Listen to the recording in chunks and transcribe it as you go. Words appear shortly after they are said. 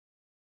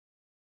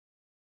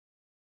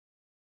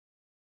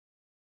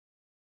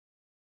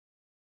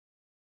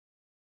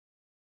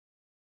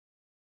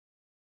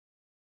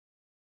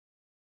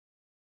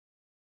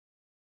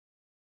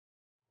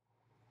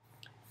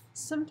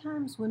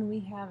Sometimes when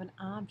we have an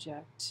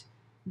object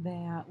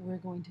that we're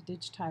going to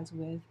digitize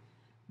with,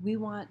 we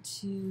want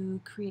to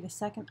create a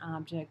second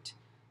object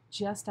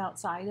just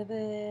outside of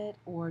it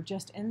or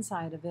just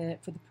inside of it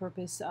for the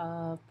purpose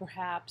of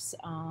perhaps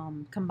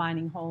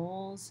combining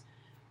holes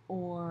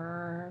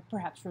or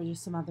perhaps for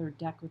just some other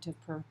decorative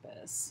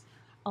purpose.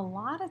 A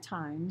lot of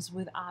times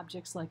with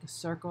objects like a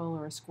circle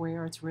or a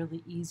square, it's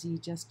really easy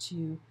just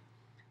to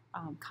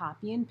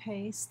copy and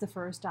paste the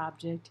first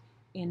object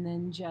and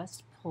then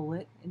just pull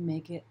it and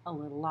make it a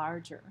little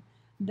larger.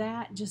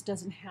 That just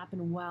doesn't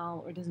happen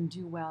well or doesn't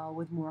do well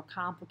with more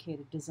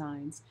complicated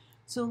designs.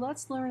 So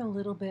let's learn a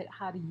little bit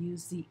how to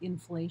use the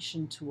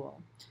inflation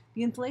tool.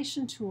 The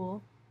inflation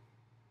tool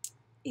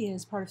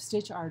is part of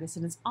Stitch Artist,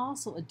 and it's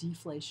also a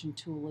deflation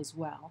tool as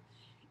well.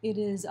 It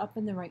is up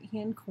in the right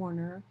hand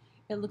corner.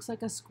 It looks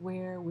like a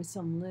square with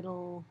some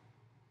little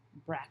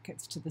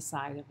brackets to the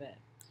side of it.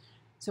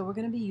 So we're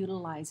going to be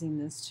utilizing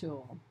this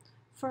tool.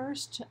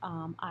 First,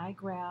 I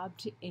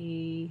grabbed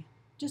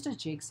just a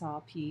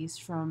jigsaw piece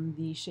from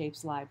the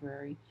Shapes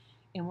library,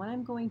 and what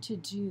I'm going to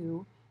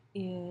do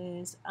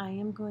is I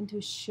am going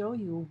to show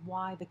you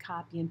why the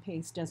copy and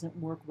paste doesn't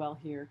work well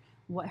here,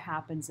 what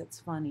happens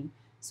that's funny.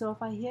 So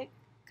if I hit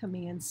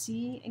Command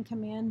C and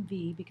Command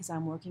V because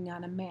I'm working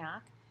on a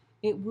Mac,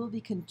 it will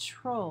be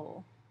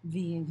Control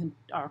V and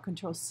or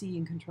Control C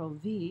and Control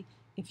V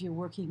if you're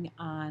working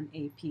on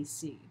a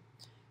PC.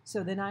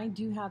 So then I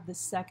do have the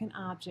second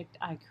object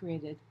I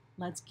created.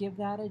 Let's give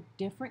that a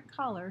different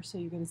color so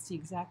you're going to see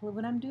exactly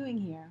what I'm doing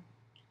here.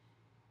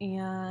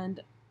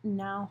 And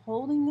now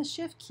holding the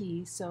Shift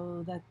key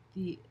so that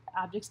the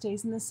object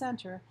stays in the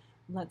center,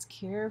 let's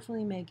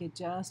carefully make it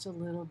just a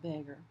little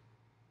bigger.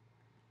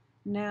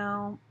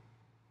 Now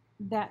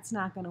that's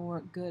not going to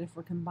work good if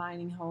we're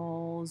combining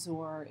holes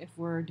or if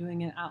we're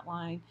doing an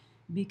outline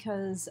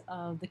because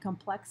of the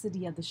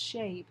complexity of the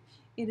shape.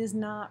 It is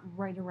not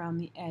right around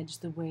the edge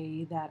the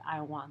way that I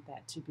want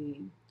that to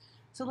be.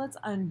 So let's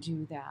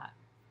undo that.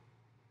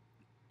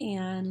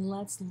 And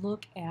let's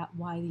look at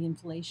why the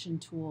inflation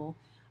tool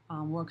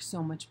works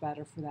so much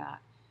better for that.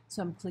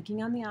 So I'm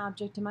clicking on the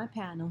object in my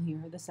panel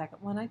here, the second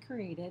one I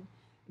created,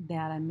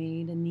 that I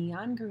made a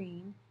neon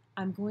green.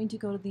 I'm going to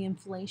go to the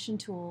inflation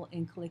tool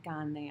and click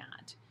on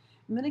that.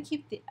 I'm going to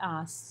keep the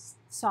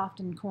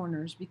softened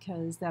corners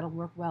because that'll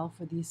work well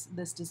for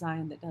this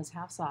design that does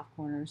have soft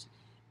corners.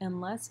 And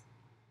let's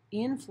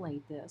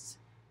inflate this.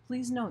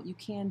 Please note you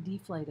can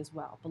deflate as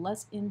well, but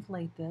let's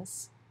inflate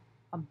this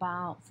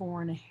about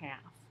 4.5.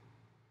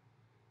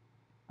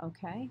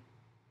 Okay,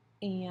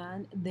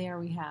 and there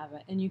we have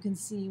it. And you can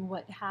see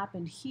what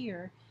happened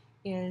here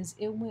is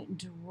it went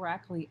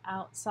directly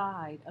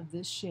outside of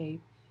this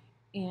shape,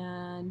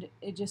 and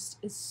it just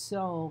is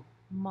so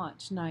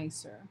much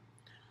nicer.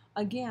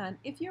 Again,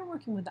 if you're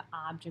working with an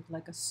object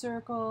like a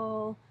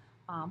circle,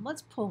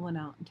 let's pull one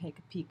out and take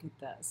a peek at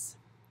this.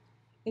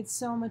 It's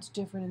so much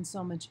different and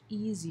so much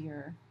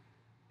easier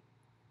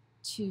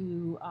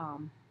to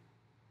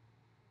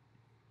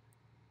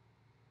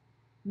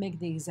make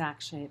the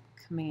exact shape.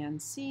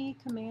 Command C,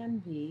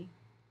 Command V,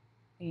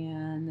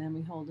 and then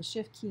we hold the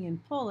Shift key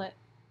and pull it.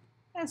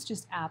 That's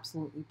just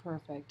absolutely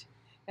perfect.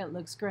 It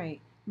looks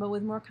great. But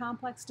with more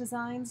complex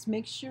designs,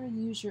 make sure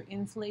you use your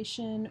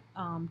inflation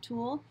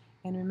tool,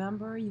 and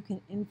remember you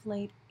can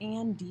inflate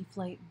and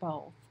deflate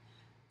both.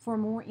 For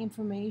more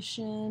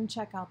information,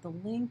 check out the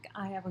link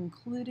I have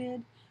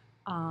included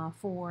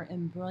for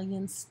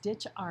Embrilliance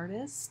Stitch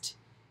Artist,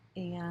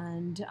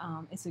 and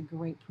it's a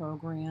great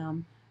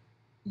program.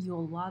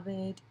 You'll love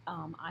it.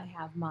 I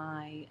have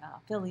my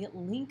affiliate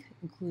link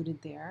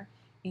included there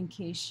in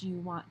case you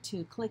want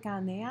to click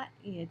on that.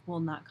 It will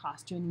not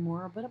cost you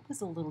anymore, but it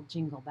puts a little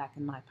jingle back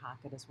in my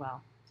pocket as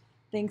well.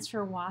 Thanks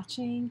for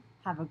watching.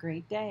 Have a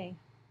great day.